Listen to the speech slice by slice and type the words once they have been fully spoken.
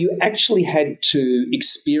You actually had to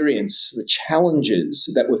experience the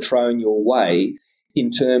challenges that were thrown your way in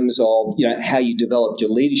terms of, how you developed your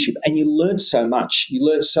leadership. And you learned so much. You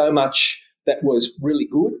learned so much that was really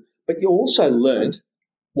good, but you also learned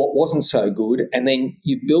what wasn't so good. And then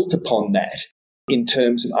you built upon that in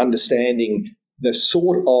terms of understanding the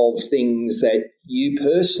sort of things that you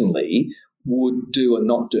personally would do and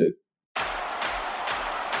not do.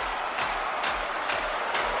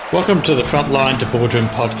 Welcome to the Frontline to Boardroom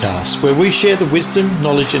podcast, where we share the wisdom,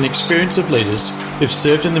 knowledge and experience of leaders who've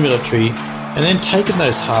served in the military and then taken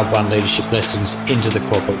those hard-won leadership lessons into the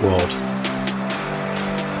corporate world.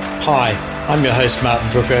 Hi, I'm your host,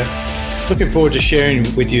 Martin Brooker. Looking forward to sharing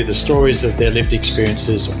with you the stories of their lived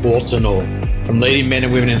experiences, warts and all, from leading men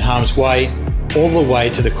and women in harm's way, all the way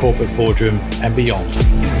to the corporate boardroom and beyond.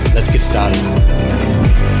 Let's get started.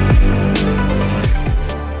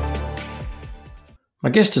 My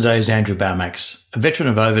guest today is Andrew Balmaks, a veteran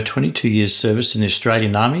of over 22 years' service in the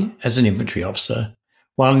Australian Army as an infantry officer.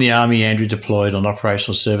 While in the Army, Andrew deployed on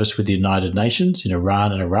operational service with the United Nations in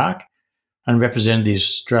Iran and Iraq and represented the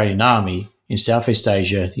Australian Army in Southeast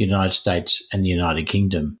Asia, the United States and the United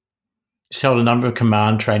Kingdom. He's held a number of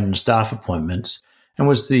command, training and staff appointments and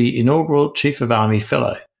was the inaugural Chief of Army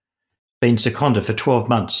Fellow, been seconded for 12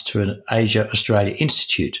 months to an Asia-Australia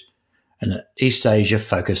Institute, an East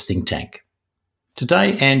Asia-focused think tank.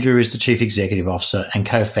 Today, Andrew is the Chief Executive Officer and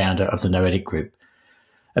co-founder of the Noetic Group,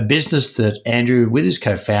 a business that Andrew, with his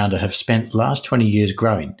co-founder, have spent the last 20 years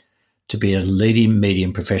growing to be a leading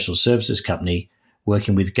medium professional services company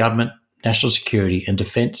working with government, national security and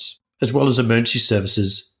defence, as well as emergency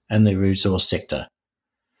services and the resource sector.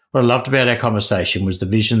 What I loved about our conversation was the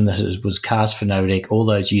vision that was cast for Noetic all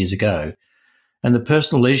those years ago and the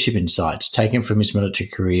personal leadership insights taken from his military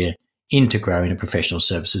career into growing a professional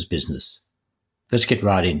services business. Let's get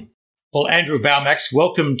right in. Well, Andrew Balmaks,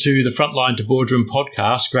 welcome to the Frontline to Boardroom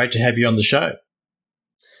podcast. Great to have you on the show.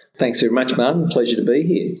 Thanks very much, Martin. Pleasure to be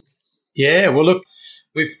here. Yeah, well, look,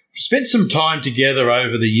 we've spent some time together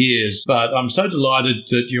over the years, but I'm so delighted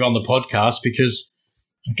that you're on the podcast because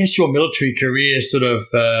I guess your military career sort of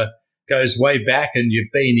goes way back and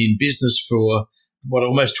you've been in business for,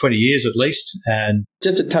 almost 20 years at least. And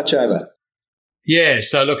just a touch over. Yeah,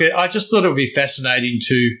 so look, I just thought it would be fascinating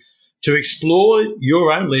to explore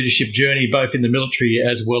your own leadership journey, both in the military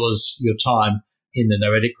as well as your time in the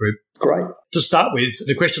Noetic Group. Great. To start with,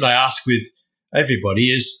 the question I ask with everybody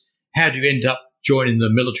is, how do you end up joining the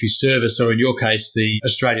military service, or in your case, the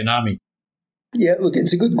Australian Army? Yeah, look,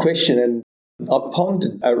 it's a good question, and I've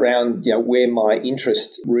pondered around where my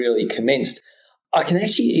interest really commenced. I can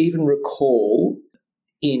actually even recall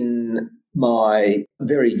in my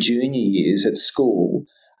very junior years at school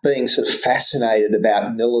being sort of fascinated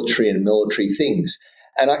about military and military things.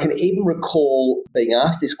 And I can even recall being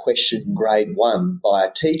asked this question in grade 1 by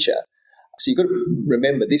a teacher. So you've got to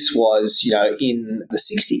remember this was, in the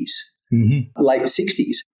 60s, late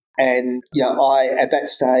 60s. And, I, at that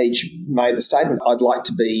stage, made the statement, I'd like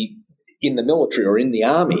to be in the military or in the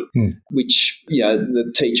army, which,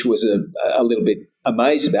 the teacher was a little bit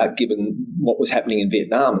amazed about given what was happening in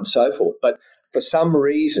Vietnam and so forth. But for some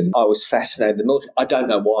reason, I was fascinated with the military. I don't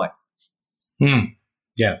know why.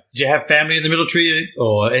 Yeah. Did you have family in the military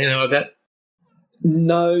or anything like that?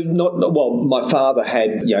 No, not well. My father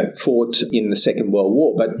had, fought in the Second World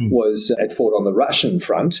War, but had fought on the Russian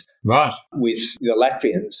front, right, with the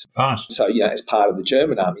Latvians. Right. So, as part of the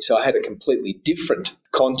German army. So I had a completely different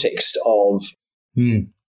context of the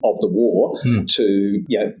war to,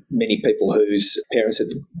 many people whose parents had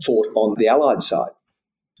fought on the Allied side.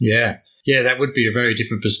 Yeah. Yeah, that would be a very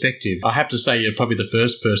different perspective. I have to say you're probably the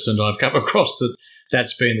first person I've come across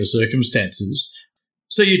that's been the circumstances.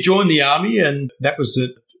 So you joined the Army, and that was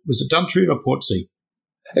it Duntroon or Portsea?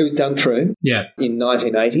 It was Duntroon, yeah, in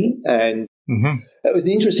 1980. And it was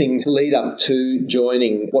an interesting lead up to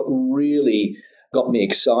joining. What really got me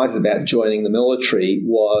excited about joining the military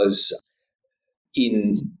was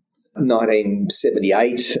in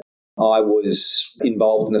 1978, I was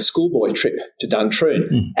involved in a schoolboy trip to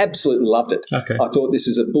Duntroon. Absolutely loved it. Okay. I thought this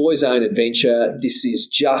is a boy's own adventure. This is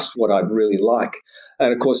just what I'd really like.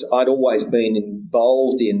 And, of course, I'd always been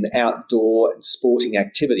involved in outdoor and sporting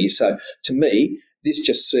activities. So, to me, this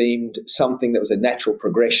just seemed something that was a natural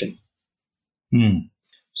progression.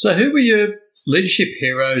 So who were your leadership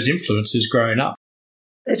heroes, influences growing up?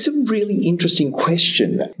 It's a really interesting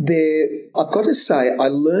question. I've got to say, I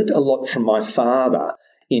learned a lot from my father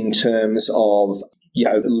in terms of,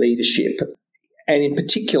 leadership. And in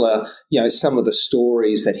particular, some of the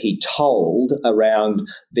stories that he told around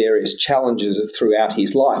various challenges throughout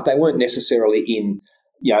his life, they weren't necessarily in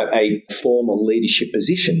a formal leadership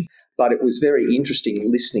position, but it was very interesting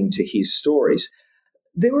listening to his stories.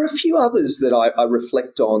 There were a few others that I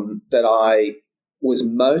reflect on that I was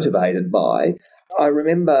motivated by. I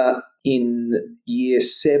remember in year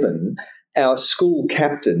 7, our school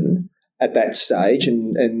captain at that stage,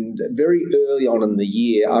 and very early on in the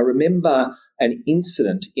year, I remember an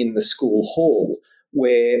incident in the school hall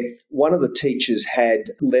where one of the teachers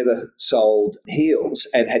had leather-soled heels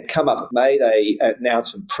and had come up, made an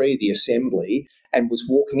announcement pre the assembly, and was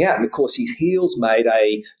walking out. And of course, his heels made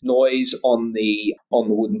a noise on the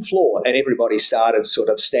wooden floor, and everybody started sort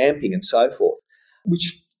of stamping and so forth,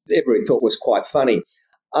 which everybody thought was quite funny.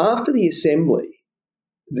 After the assembly,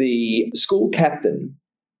 the school captain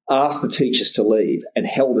asked the teachers to leave and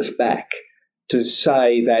held us back to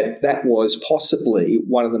say that that was possibly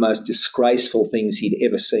one of the most disgraceful things he'd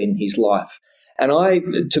ever seen in his life. And I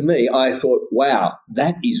thought, wow,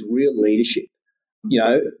 that is real leadership,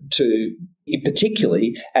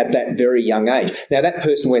 particularly at that very young age. Now, that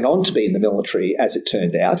person went on to be in the military, as it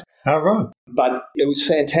turned out. Oh, right. But it was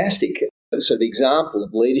fantastic, sort of example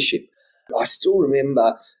of leadership. I still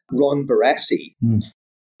remember Ron Barassi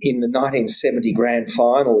in the 1970 grand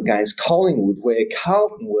final against Collingwood, where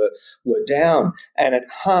Carlton were down, and at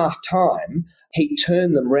half-time he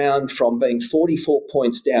turned them round from being 44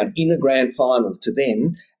 points down in a grand final to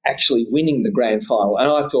then actually winning the grand final. And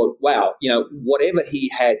I thought, wow, whatever he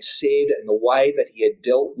had said and the way that he had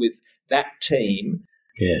dealt with that team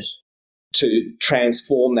to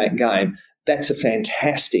transform that game, that's a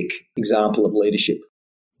fantastic example of leadership.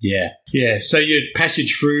 Yeah. So your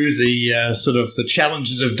passage through the sort of the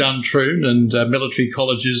challenges of Duntroon and military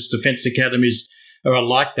colleges, defence academies are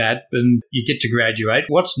like that, and you get to graduate.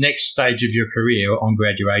 What's next stage of your career on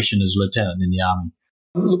graduation as lieutenant in the Army?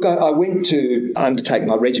 Look, I went to undertake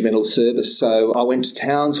my regimental service, so I went to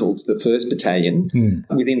Townsville, to the 1st Battalion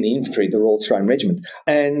within the infantry, the Royal Australian Regiment,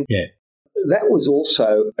 and that was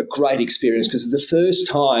also a great experience because it's the first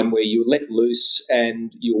time where you were let loose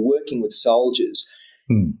and you were working with soldiers.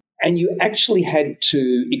 And you actually had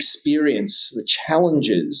to experience the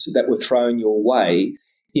challenges that were thrown your way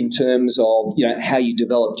in terms of, how you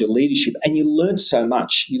developed your leadership. And you learned so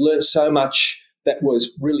much. You learned so much that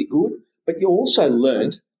was really good, but you also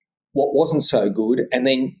learned what wasn't so good. And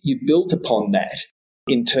then you built upon that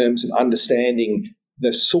in terms of understanding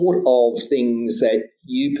the sort of things that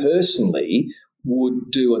you personally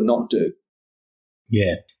would do and not do.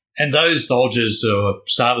 Yeah. And those soldiers or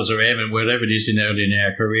sailors or airmen, whatever it is early in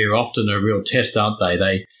our career, often are a real test, aren't they?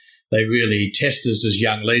 They really test us as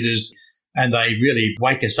young leaders, and they really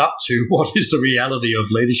wake us up to what is the reality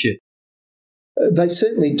of leadership. They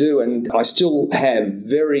certainly do, and I still have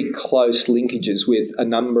very close linkages with a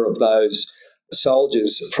number of those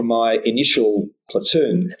soldiers from my initial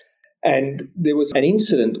platoon. And there was an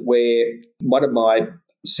incident where one of my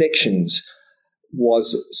sections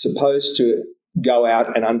was supposed to go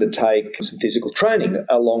out and undertake some physical training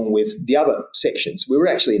along with the other sections. We were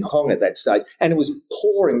actually in Hong at that stage, and it was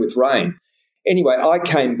pouring with rain. Anyway, I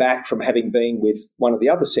came back from having been with one of the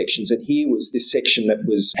other sections, and here was this section that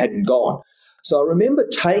hadn't gone. So I remember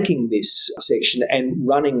taking this section and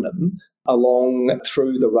running them along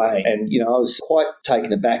through the rain. And, I was quite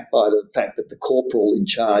taken aback by the fact that the corporal in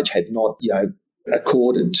charge had not,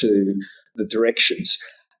 accorded to the directions.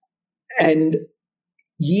 And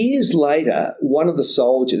years later, one of the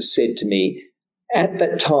soldiers said to me, at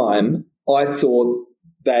that time, I thought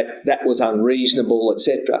that was unreasonable,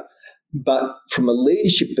 etc. But from a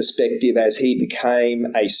leadership perspective, as he became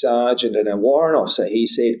a sergeant and a warrant officer, he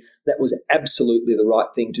said that was absolutely the right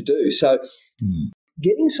thing to do. So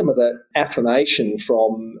getting some of the affirmation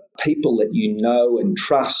from people that you know and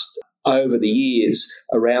trust over the years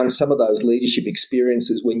around some of those leadership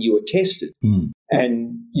experiences when you were tested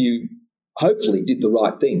and you hopefully did the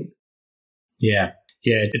right thing. Yeah.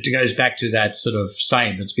 It goes back to that sort of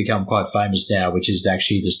saying that's become quite famous now, which is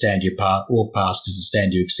actually the stand you walk past is the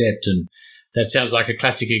stand you accept. And that sounds like a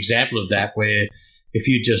classic example of that, where if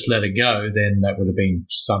you just let it go, then that would have been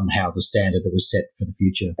somehow the standard that was set for the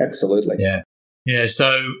future. Absolutely. Yeah.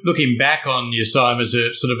 So looking back on your time as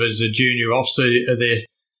a junior officer, are there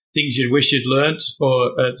things you wish you'd learnt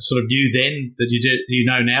or sort of knew then that you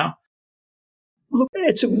know now? Look,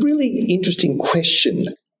 it's a really interesting question.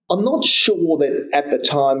 I'm not sure that at the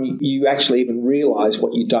time you actually even realise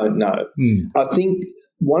what you don't know. I think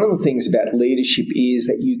one of the things about leadership is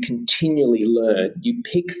that you continually learn. You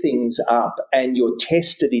pick things up and you're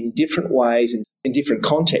tested in different ways and in different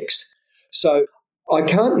contexts. So I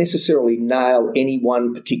can't necessarily nail any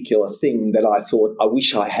one particular thing that I thought, I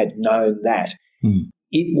wish I had known that.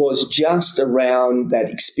 it was just around that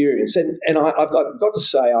experience. And I've got to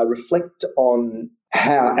say, I reflect on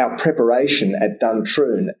how our preparation at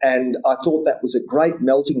Duntroon, and I thought that was a great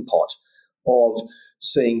melting pot of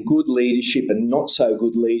seeing good leadership and not so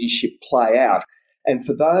good leadership play out. And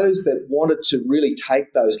for those that wanted to really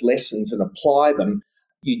take those lessons and apply them,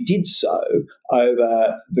 you did so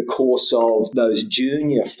over the course of those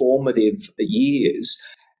junior formative years,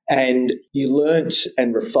 and you learnt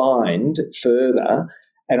and refined further.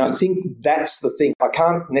 And I think that's the thing. I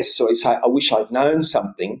can't necessarily say, I wish I'd known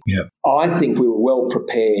something. Yeah. I think we were well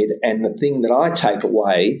prepared. And the thing that I take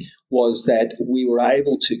away was that we were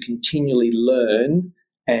able to continually learn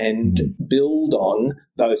and build on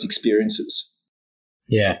those experiences.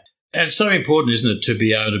 Yeah. And it's so important, isn't it, to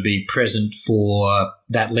be able to be present for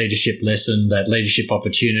that leadership lesson, that leadership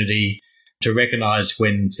opportunity, to recognise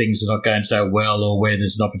when things are not going so well or where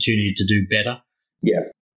there's an opportunity to do better. Yeah.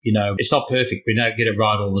 You know, it's not perfect. We don't get it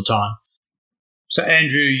right all the time. So,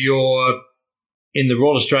 Andrew, you're in the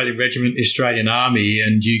Royal Australian Regiment, the Australian Army,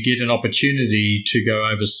 and you get an opportunity to go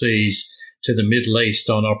overseas to the Middle East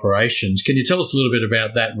on operations. Can you tell us a little bit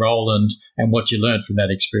about that role and what you learned from that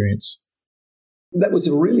experience? That was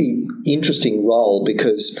a really interesting role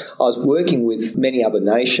because I was working with many other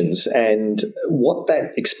nations, and what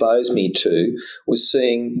that exposed me to was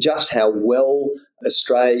seeing just how well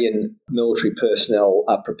Australian military personnel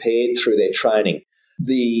are prepared through their training.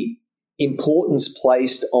 The importance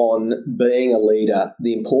placed on being a leader,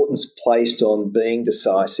 the importance placed on being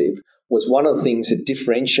decisive was one of the things that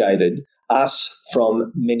differentiated us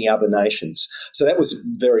from many other nations. So that was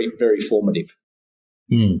very, very formative.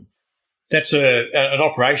 Mm. That's an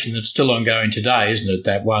operation that's still ongoing today, isn't it?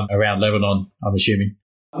 That one around Lebanon, I'm assuming.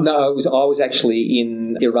 No, I was actually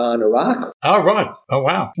in Iran, Iraq. Oh, right. Oh,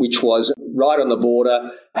 wow. Which was right on the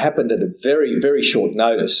border, happened at a very, very short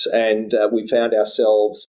notice, and we found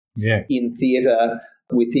ourselves in theatre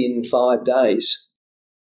within 5 days.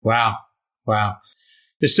 Wow. Wow.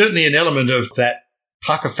 There's certainly an element of that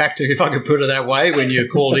pucker factor, if I could put it that way, when you're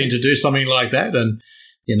called in to do something like that. And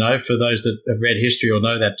you know, for those that have read history or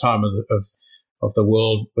know that time of the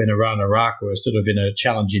world when Iran and Iraq were sort of in a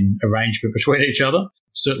challenging arrangement between each other,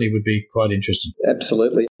 certainly would be quite interesting.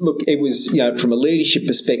 Absolutely. Look, it was, from a leadership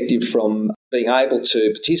perspective, from being able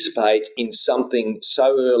to participate in something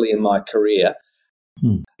so early in my career,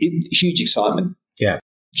 huge excitement. Yeah.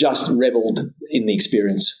 Just revelled in the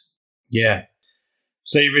experience. Yeah.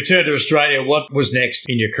 So you returned to Australia. What was next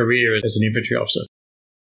in your career as an infantry officer?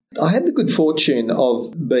 I had the good fortune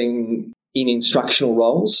of being in instructional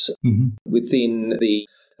roles within the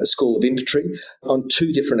School of Infantry on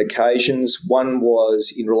 2 different occasions. One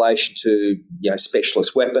was in relation to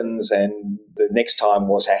specialist weapons, and the next time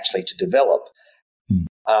was actually to develop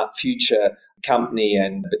future company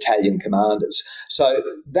and battalion commanders. So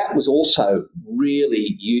that was also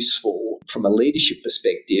really useful from a leadership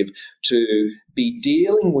perspective to be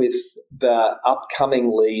dealing with the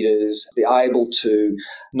upcoming leaders, be able to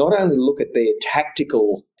not only look at their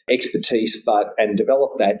tactical expertise and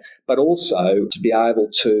develop that, but also to be able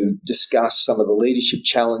to discuss some of the leadership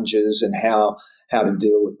challenges and how to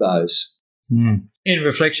deal with those. In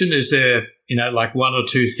reflection, is there, like 1 or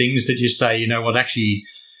 2 things that you say, actually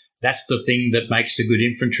that's the thing that makes a good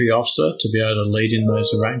infantry officer, to be able to lead in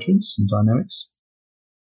those arrangements and dynamics?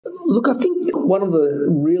 Look, I think one of the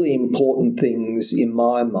really important things in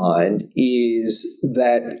my mind is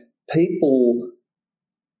that people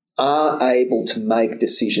are able to make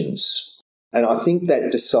decisions. And I think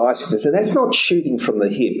that decisiveness, and that's not shooting from the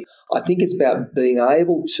hip. I think it's about being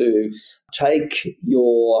able to take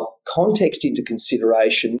your context into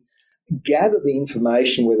consideration, gather the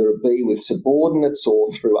information, whether it be with subordinates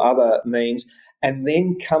or through other means, and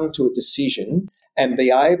then come to a decision and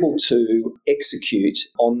be able to execute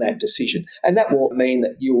on that decision. And that will mean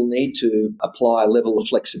that you will need to apply a level of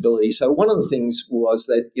flexibility. So one of the things was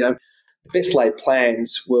that, the best laid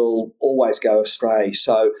plans will always go astray.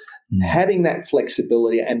 So having that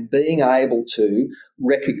flexibility and being able to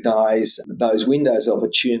recognise those windows of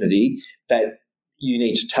opportunity that you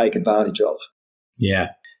need to take advantage of. Yeah.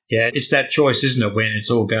 Yeah, it's that choice, isn't it, when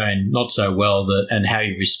it's all going not so well, and how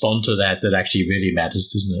you respond to that actually really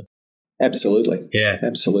matters, doesn't it? Absolutely. Yeah.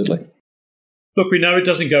 Absolutely. Look, we know it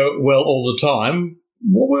doesn't go well all the time.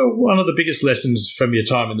 What were one of the biggest lessons from your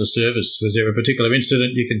time in the service? Was there a particular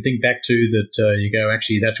incident you can think back to that you go,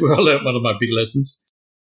 actually, that's where I learned one of my big lessons?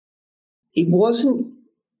 It wasn't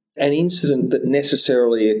an incident that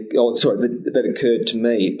that occurred to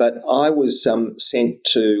me, but I was sent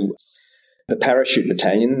to the parachute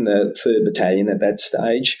battalion, the 3rd battalion at that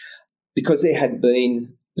stage, because there had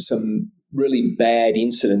been some really bad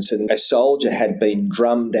incidents, and a soldier had been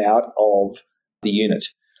drummed out of the unit.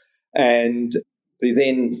 And the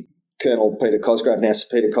then Colonel Peter Cosgrove, now Sir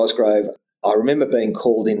Peter Cosgrove, I remember being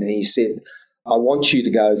called in and he said, I want you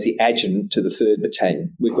to go as the adjutant to the 3rd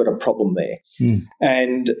Battalion. We've got a problem there.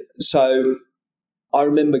 And so I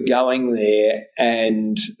remember going there,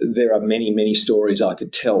 and there are many, many stories I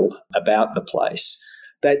could tell about the place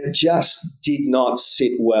that just did not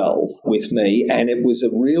sit well with me. And it was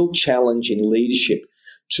a real challenge in leadership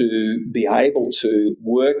to be able to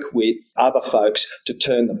work with other folks to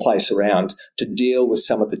turn the place around, to deal with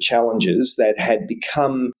some of the challenges that had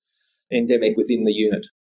become endemic within the unit.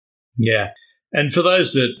 Yeah. And for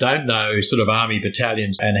those that don't know sort of army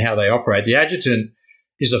battalions and how they operate, the adjutant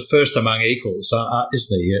is a first among equals,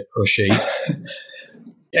 isn't he or she?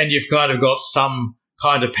 And you've kind of got some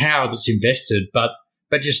kind of power that's invested, but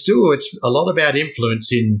you're still, it's a lot about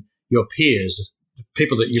influencing your peers,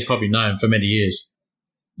 people that you've probably known for many years.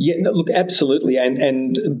 Yeah, no, look, absolutely.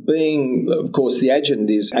 And being, of course, the adjutant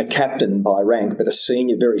is a captain by rank, but a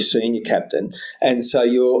senior, very senior captain. And so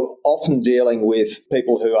you're often dealing with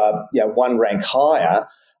people who are, one rank higher,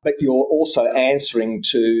 but you're also answering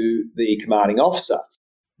to the commanding officer.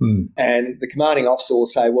 And the commanding officer will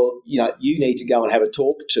say, well, you need to go and have a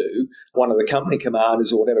talk to one of the company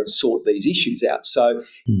commanders or whatever and sort these issues out. So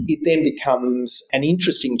it then becomes an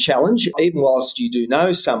interesting challenge. Even whilst you do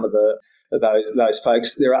know some of those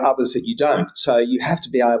folks, there are others that you don't. So you have to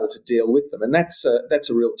be able to deal with them. And that's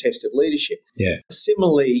a real test of leadership. Yeah.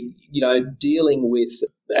 Similarly, dealing with,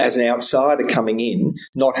 as an outsider coming in,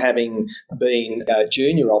 not having been a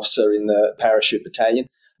junior officer in the parachute battalion,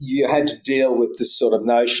 you had to deal with this sort of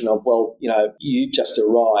notion of, well, you've just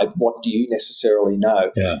arrived. What do you necessarily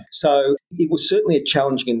know? Yeah. So it was certainly a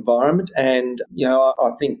challenging environment. And,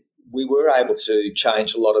 I think we were able to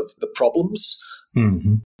change a lot of the problems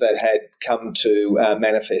that had come to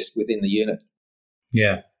manifest within the unit.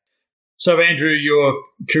 Yeah. So, Andrew, your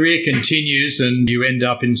career continues and you end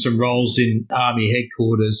up in some roles in Army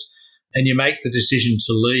headquarters and you make the decision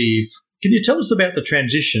to leave. Can you tell us about the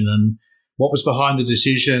transition and what was behind the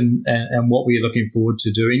decision and what were you looking forward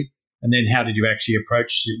to doing? And then how did you actually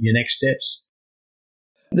approach your next steps?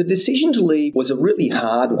 The decision to leave was a really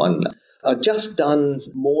hard one. I'd just done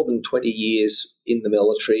more than 20 years in the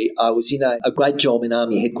military. I was in a great job in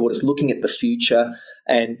Army headquarters looking at the future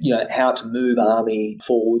and, how to move Army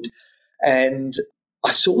forward. And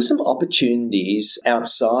I saw some opportunities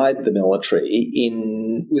outside the military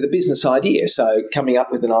with a business idea. So coming up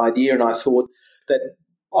with an idea, and I thought that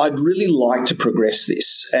I'd really like to progress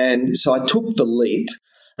this. And so I took the leap.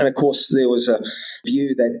 And, of course, there was a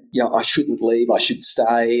view that, I shouldn't leave, I should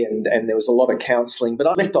stay, and there was a lot of counselling. But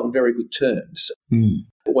I left on very good terms. It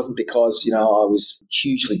wasn't because, I was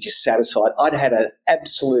hugely dissatisfied. I'd had an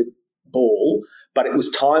absolute ball, but it was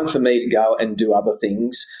time for me to go and do other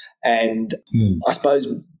things. And I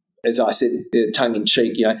suppose, as I said,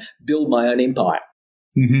 tongue-in-cheek, build my own empire.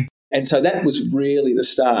 Mm-hmm. And so that was really the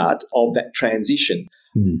start of that transition.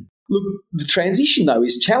 Look, the transition, though,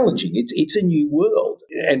 is challenging. It's a new world,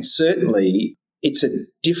 and certainly it's a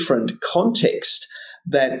different context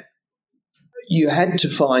that you had to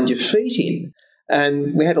find your feet in.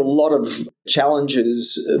 And we had a lot of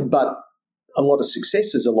challenges, but a lot of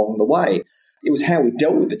successes along the way. It was how we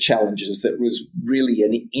dealt with the challenges that was really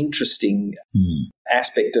an interesting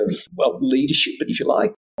aspect of, leadership, if you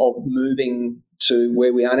like, of moving to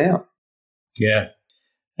where we are now. Yeah.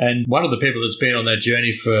 And one of the people that's been on that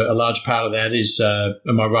journey for a large part of that is,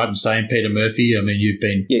 am I right in saying, Peter Murphy? I mean, you've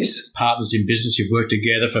been partners in business. You've worked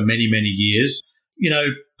together for many, many years.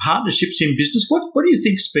 Partnerships in business, what do you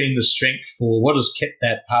think's been the strength for, what has kept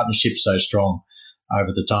that partnership so strong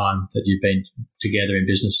over the time that you've been together in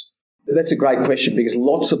business? That's a great question, because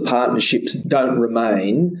lots of partnerships don't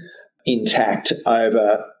remain intact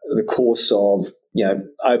over the course of,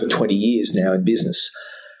 over 20 years now in business.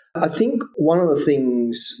 I think one of the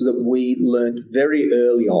things that we learned very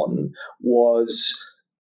early on was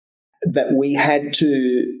that we had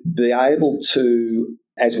to be able to,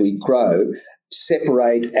 as we grow,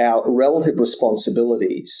 separate our relative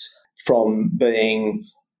responsibilities from being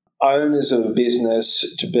owners of a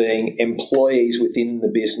business to being employees within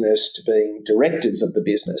the business to being directors of the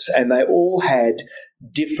business. And they all had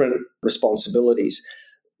different responsibilities.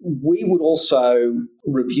 We would also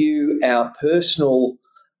review our personal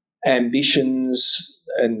ambitions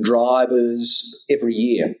and drivers every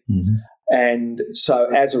year. Mm-hmm. And so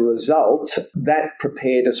as a result, that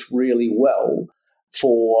prepared us really well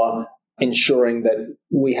for ensuring that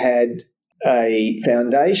we had a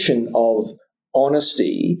foundation of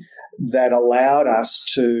honesty that allowed us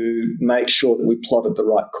to make sure that we plotted the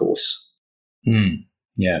right course.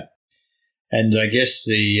 Yeah. And I guess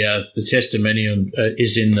the testimonial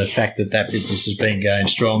is in the fact that business has been going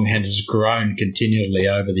strong and has grown continually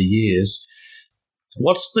over the years.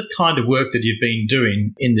 What's the kind of work that you've been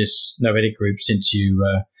doing in this Noetic group since you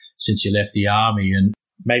left the army, and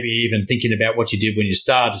maybe even thinking about what you did when you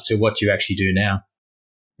started to what you actually do now?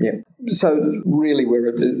 Yeah. So really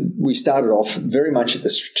we started off very much at the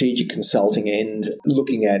strategic consulting end,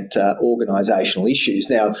 looking at organisational issues.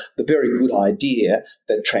 Now, the very good idea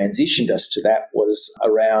that transitioned us to that was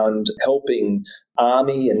around helping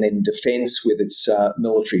Army and then Defence with its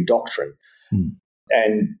military doctrine.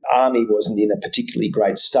 And Army wasn't in a particularly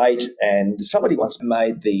great state, and somebody once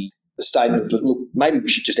made the statement that, look, maybe we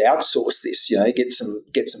should just outsource this, get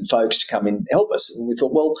some folks to come in and help us. And we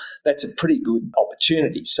thought, well, that's a pretty good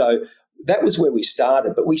opportunity. So that was where we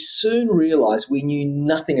started, but we soon realised we knew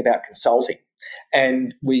nothing about consulting.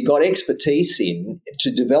 And we got expertise in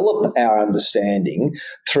to develop our understanding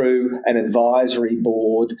through an advisory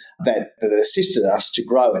board that assisted us to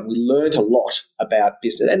grow. And we learnt a lot about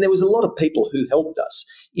business. And there was a lot of people who helped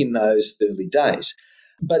us in those early days.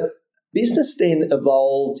 But business then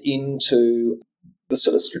evolved into the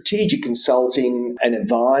sort of strategic consulting and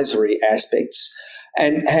advisory aspects,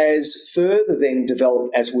 and has further then developed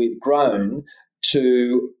as we've grown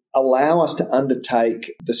to allow us to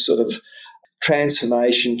undertake the sort of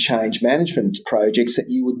transformation change management projects that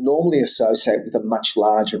you would normally associate with a much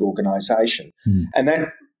larger organisation. And that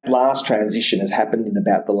last transition has happened in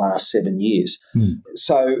about the last 7 years.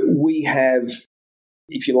 So we have,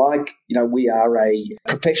 if you like, we are a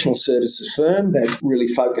professional services firm that really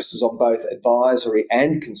focuses on both advisory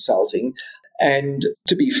and consulting. And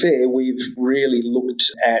to be fair, we've really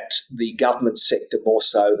looked at the government sector more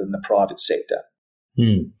so than the private sector.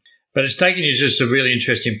 But it's taken you to some really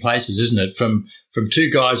interesting places, isn't it? From two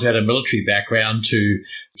guys who had a military background to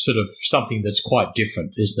sort of something that's quite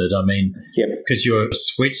different, isn't it? I mean, because your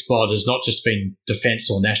sweet spot has not just been defence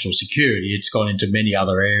or national security, it's gone into many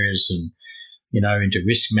other areas and, into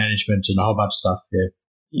risk management and a whole bunch of stuff.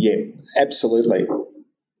 Yeah, absolutely.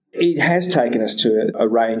 It has taken us to a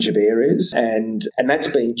range of areas, and that's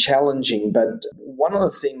been challenging. But one of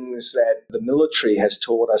the things that the military has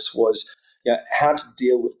taught us was how to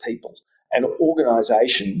deal with people, and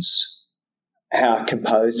organisations are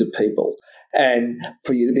composed of people. And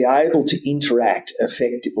for you to be able to interact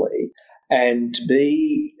effectively and to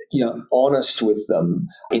be honest with them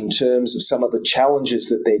in terms of some of the challenges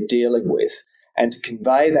that they're dealing with, and to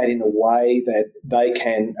convey that in a way that they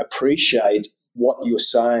can appreciate what you're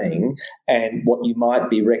saying and what you might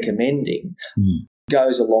be recommending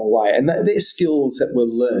goes a long way. And they're skills that were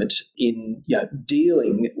learnt in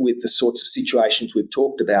dealing with the sorts of situations we've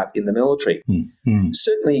talked about in the military.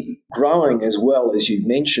 Certainly growing as well, as you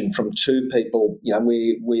mentioned, from 2 people.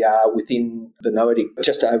 We are within the Noetic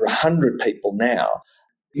just over 100 people now.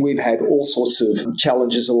 We've had all sorts of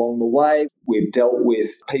challenges along the way. We've dealt with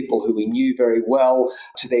people who we knew very well,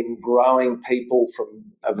 to then growing people from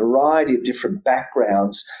a variety of different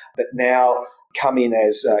backgrounds that now come in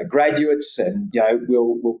as graduates and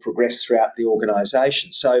will progress throughout the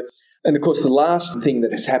organisation. So, and of course, the last thing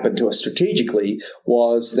that has happened to us strategically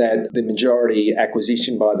was that the majority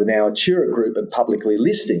acquisition by the now Atura Group and publicly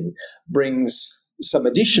listing brings some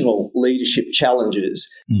additional leadership challenges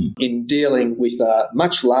in dealing with a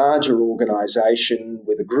much larger organisation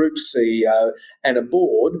with a group CEO and a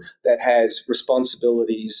board that has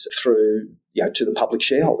responsibilities through to the public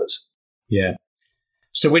shareholders. Yeah.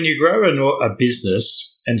 So when you grow a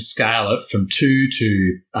business and scale it from 2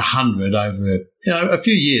 to 100 over a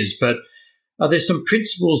few years, but are there some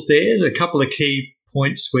principles there, a couple of key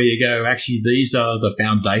points where you go, actually, these are the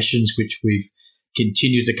foundations which we've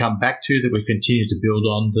continued to come back to, that we've continued to build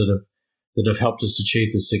on, that have helped us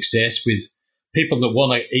achieve the success with people that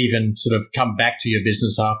want to even sort of come back to your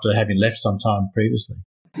business after having left sometime previously?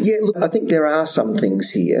 Yeah, look, I think there are some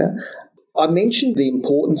things here. I mentioned the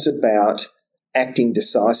importance about acting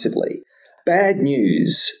decisively. Bad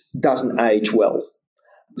news doesn't age well.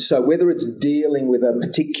 So whether it's dealing with a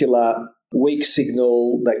particular weak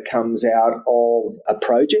signal that comes out of a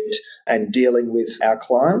project and dealing with our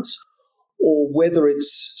clients, or whether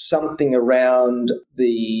it's something around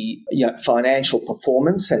the financial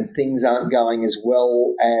performance and things aren't going as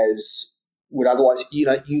well as would otherwise, you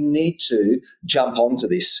need to jump onto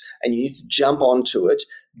this, and you need to jump onto it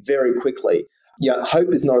very quickly.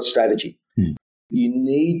 Hope is not a strategy. You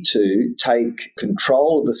need to take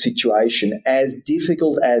control of the situation, as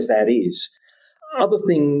difficult as that is. Other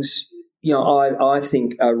things, I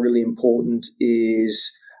think are really important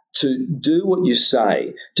is to do what you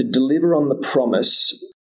say, to deliver on the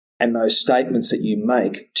promise and those statements that you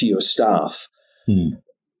make to your staff.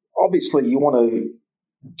 Obviously, you want to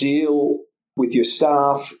deal with your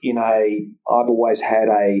staff I've always had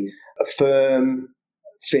a firm,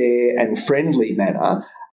 fair and friendly manner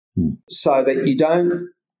so that you don't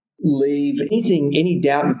leave any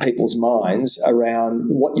doubt in people's minds around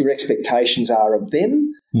what your expectations are of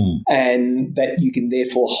them and that you can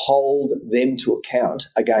therefore hold them to account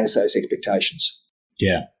against those expectations.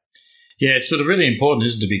 Yeah. Yeah, it's sort of really important,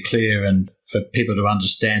 isn't it, to be clear and for people to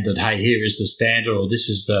understand that, hey, here is the standard or this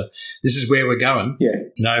is where we're going. Yeah.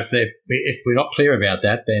 If we're not clear about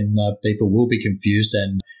that, then people will be confused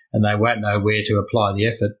and they won't know where to apply the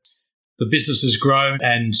effort. The business has grown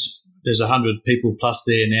and there's 100 people plus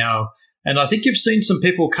there now. And I think you've seen some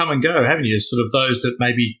people come and go, haven't you? Sort of those that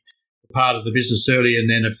maybe were part of the business early and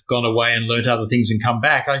then have gone away and learnt other things and come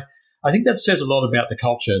back. I think that says a lot about the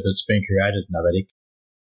culture that's been created, Novatic.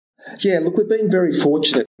 Yeah, look, we've been very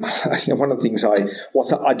fortunate. One of the things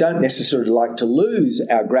I don't necessarily like to lose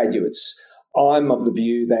our graduates. I'm of the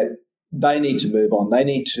view that they need to move on. They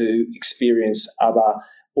need to experience other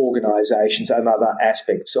organisations and other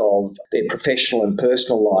aspects of their professional and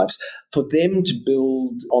personal lives for them to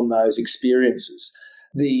build on those experiences.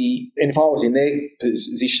 And if I was in their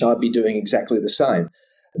position, I'd be doing exactly the same.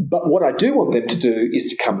 But what I do want them to do is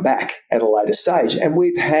to come back at a later stage. And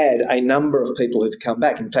we've had a number of people who've come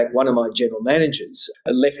back. In fact, one of my general managers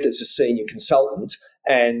left as a senior consultant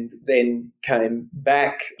and then came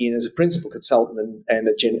back in as a principal consultant and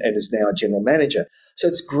is now a general manager. So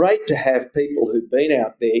it's great to have people who've been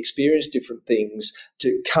out there, experienced different things,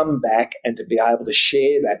 to come back and to be able to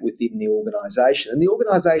share that within the organisation. And the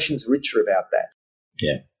organisation's richer about that.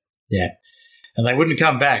 Yeah, yeah. And they wouldn't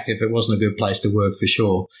come back if it wasn't a good place to work, for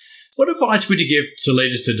sure. What advice would you give to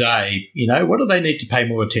leaders today? What do they need to pay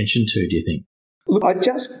more attention to, do you think? Look, I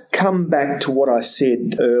just come back to what I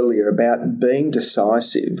said earlier about being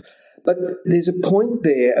decisive. But there's a point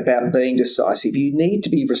there about being decisive. You need to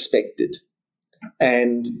be respected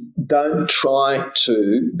and don't try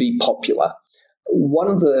to be popular. One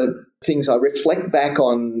of the things I reflect back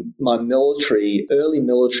on my early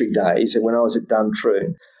military days when I was at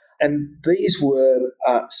Duntroon, and these were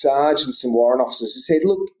sergeants and warrant officers who said,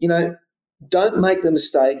 look, don't make the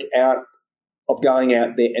mistake of going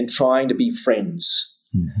out there and trying to be friends.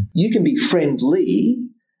 Mm-hmm. You can be friendly,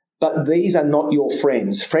 but these are not your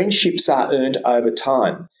friends. Friendships are earned over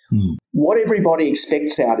time. Mm. What everybody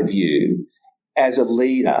expects out of you as a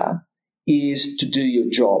leader is to do your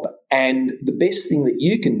job. And the best thing that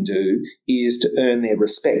you can do is to earn their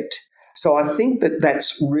respect. So I think that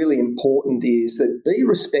that's really important, is that be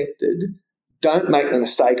respected, don't make the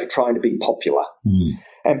mistake of trying to be popular. Mm.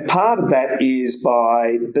 And part of that is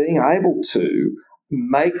by being able to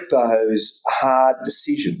make those hard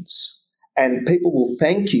decisions, and people will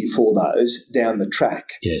thank you for those down the track.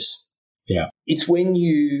 Yes. Yeah. It's when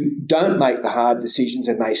you don't make the hard decisions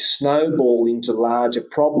and they snowball into larger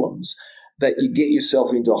problems that you get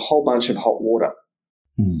yourself into a whole bunch of hot water.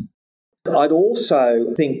 Mm. I'd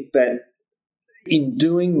also think that in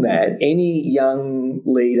doing that, any young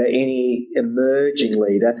leader, any emerging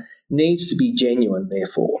leader needs to be genuine,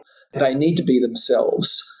 therefore. They need to be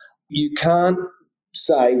themselves. You can't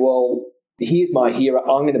say, well, here's my hero,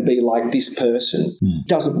 I'm going to be like this person. It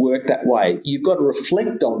doesn't work that way. You've got to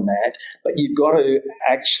reflect on that, but you've got to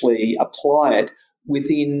actually apply it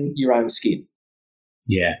within your own skin.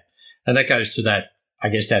 Yeah. And that goes to that, I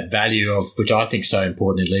guess, that value of, which I think is so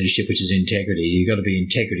important in leadership, which is integrity. You've got to be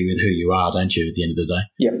integrity with who you are, don't you, at the end of the day?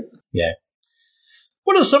 Yep. Yeah.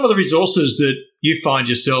 What are some of the resources that you find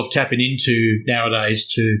yourself tapping into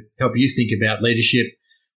nowadays to help you think about leadership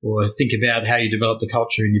or think about how you develop the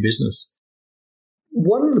culture in your business?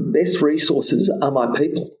 One of the best resources are my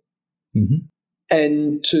people. Mm-hmm.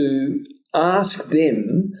 And to ask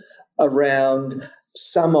them around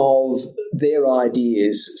some of their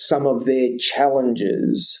ideas, some of their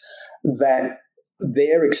challenges that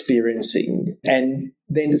they're experiencing, and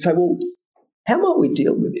then to say, well, how might we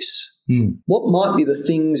deal with this? Mm. What might be the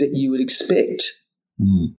things that you would expect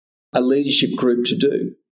a leadership group to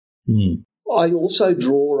do? Mm. I also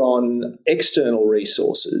draw on external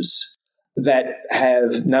resources that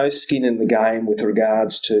have no skin in the game with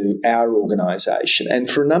regards to our organisation. And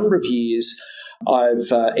for a number of years,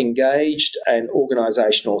 I've engaged an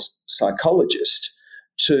organisational psychologist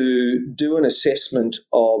to do an assessment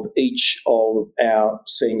of each of our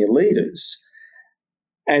senior leaders,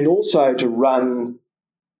 and also to run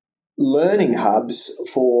learning hubs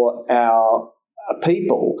for our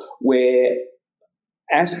people where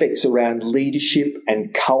aspects around leadership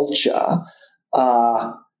and culture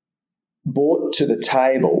are brought to the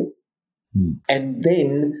table and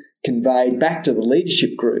then conveyed back to the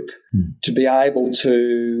leadership group to be able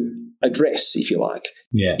to address, if you like,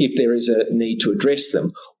 if there is a need to address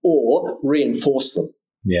them or reinforce them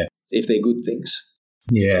if they're good things.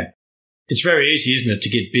 Yeah. It's very easy, isn't it, to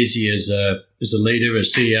get busy as a leader, a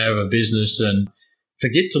CEO of a business and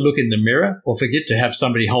forget to look in the mirror or forget to have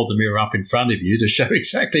somebody hold the mirror up in front of you to show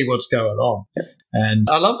exactly what's going on. Yep. And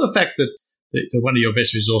I love the fact that one of your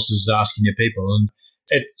best resources is asking your people. And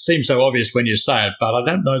it seems so obvious when you say it, but I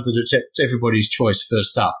don't know that it's everybody's choice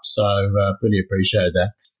first up. So really appreciate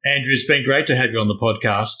that. Andrew, it's been great to have you on the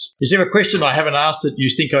podcast. Is there a question I haven't asked that you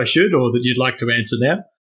think I should or that you'd like to answer now?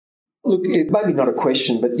 Look, it may be not a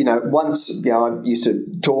question, but, once, I used to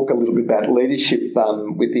talk a little bit about leadership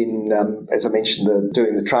within, as I mentioned,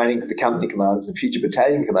 doing the training for the company commanders and future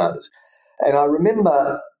battalion commanders. And I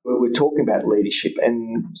remember we were talking about leadership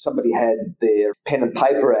and somebody had their pen and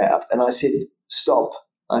paper out and I said, stop.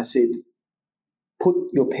 I said, put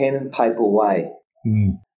your pen and paper away.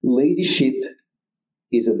 Leadership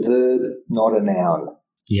is a verb, not a noun.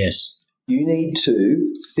 Yes. You need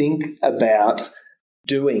to think about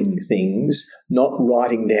doing things, not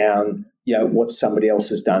writing down, what somebody else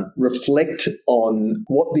has done. Reflect on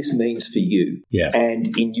what this means for you and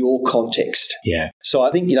in your context. Yeah. So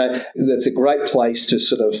I think, that's a great place to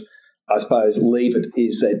sort of, I suppose, leave it,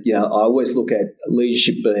 is that, I always look at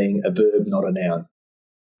leadership being a verb, not a noun.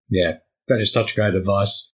 Yeah, that is such great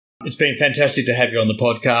advice. It's been fantastic to have you on the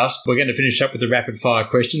podcast. We're going to finish up with the rapid fire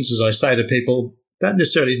questions. As I say to people, don't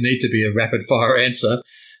necessarily need to be a rapid fire answer.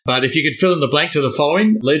 But if you could fill in the blank to the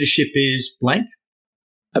following, leadership is blank.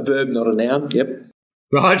 A verb, not a noun, yep.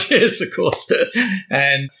 Right, yes, of course.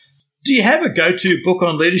 And do you have a go-to book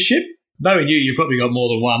on leadership? Knowing you've probably got more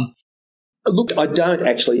than one. Look, I don't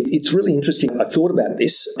actually. It's really interesting. I thought about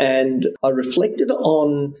this and I reflected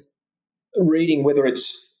on reading, whether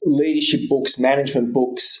it's leadership books, management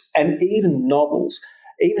books, and even novels.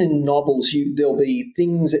 Even in novels, there'll be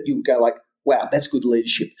things that you go like, wow, that's good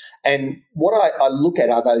leadership. And what I look at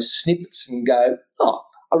are those snippets and go,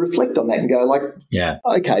 I reflect on that and go like,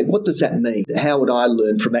 okay, what does that mean? How would I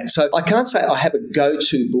learn from that? So I can't say I have a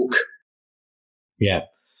go-to book. Yeah.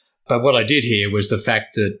 But what I did hear was the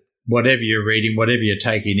fact that whatever you're reading, whatever you're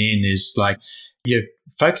taking in is like you're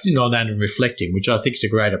focusing on that and reflecting, which I think is a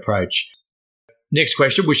great approach. Next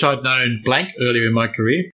question. Wish I'd known blank earlier in my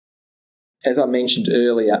career. As I mentioned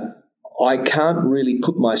earlier, I can't really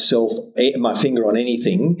put my finger on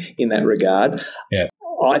anything in that regard. Yeah.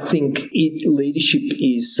 I think leadership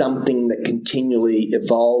is something that continually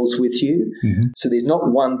evolves with you. Mm-hmm. So there's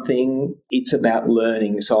not one thing, it's about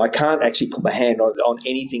learning. So I can't actually put my hand on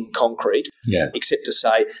anything concrete except to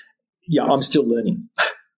say, I'm still learning.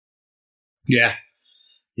 Yeah.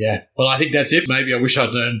 Yeah. Well, I think that's it. Maybe I wish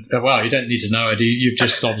I'd learned. Well, you don't need to know it. You've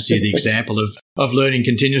just obviously the example of learning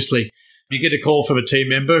continuously. You get a call from a team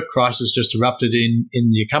member, crisis just erupted in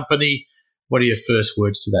your company. What are your first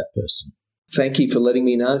words to that person? Thank you for letting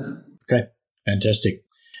me know. Okay, fantastic.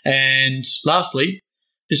 And lastly,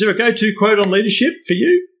 is there a go-to quote on leadership for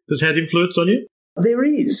you that's had influence on you? There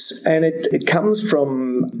is, and it comes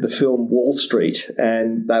from the film Wall Street,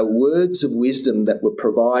 and they're words of wisdom that were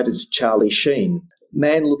provided to Charlie Sheen.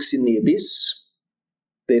 Man looks in the abyss,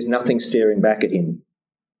 there's nothing staring back at him.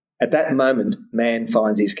 At that moment, man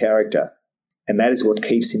finds his character, and that is what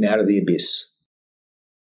keeps him out of the abyss.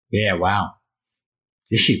 Yeah, wow.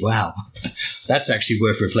 Wow. That's actually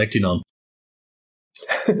worth reflecting on.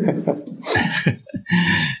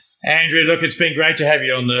 Andrew, look, it's been great to have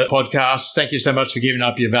you on the podcast. Thank you so much for giving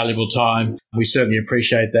up your valuable time. We certainly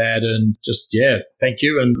appreciate that. And just, thank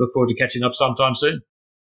you and look forward to catching up sometime soon.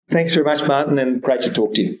 Thanks very much, Martin, and great to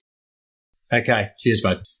talk to you. Okay. Cheers,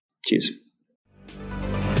 mate. Cheers.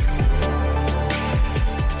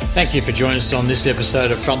 Thank you for joining us on this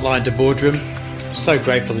episode of Frontline to Boardroom. So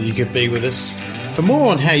grateful that you could be with us. For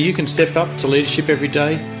more on how you can step up to leadership every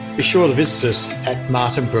day, be sure to visit us at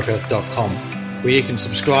martinbrooker.com, where you can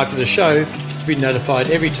subscribe to the show to be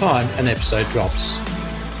notified every time an episode drops.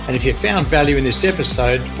 And if you found value in this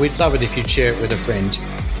episode, we'd love it if you'd share it with a friend.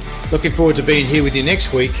 Looking forward to being here with you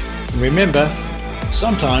next week. And remember,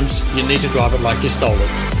 sometimes you need to drive it like you stole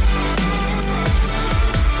it.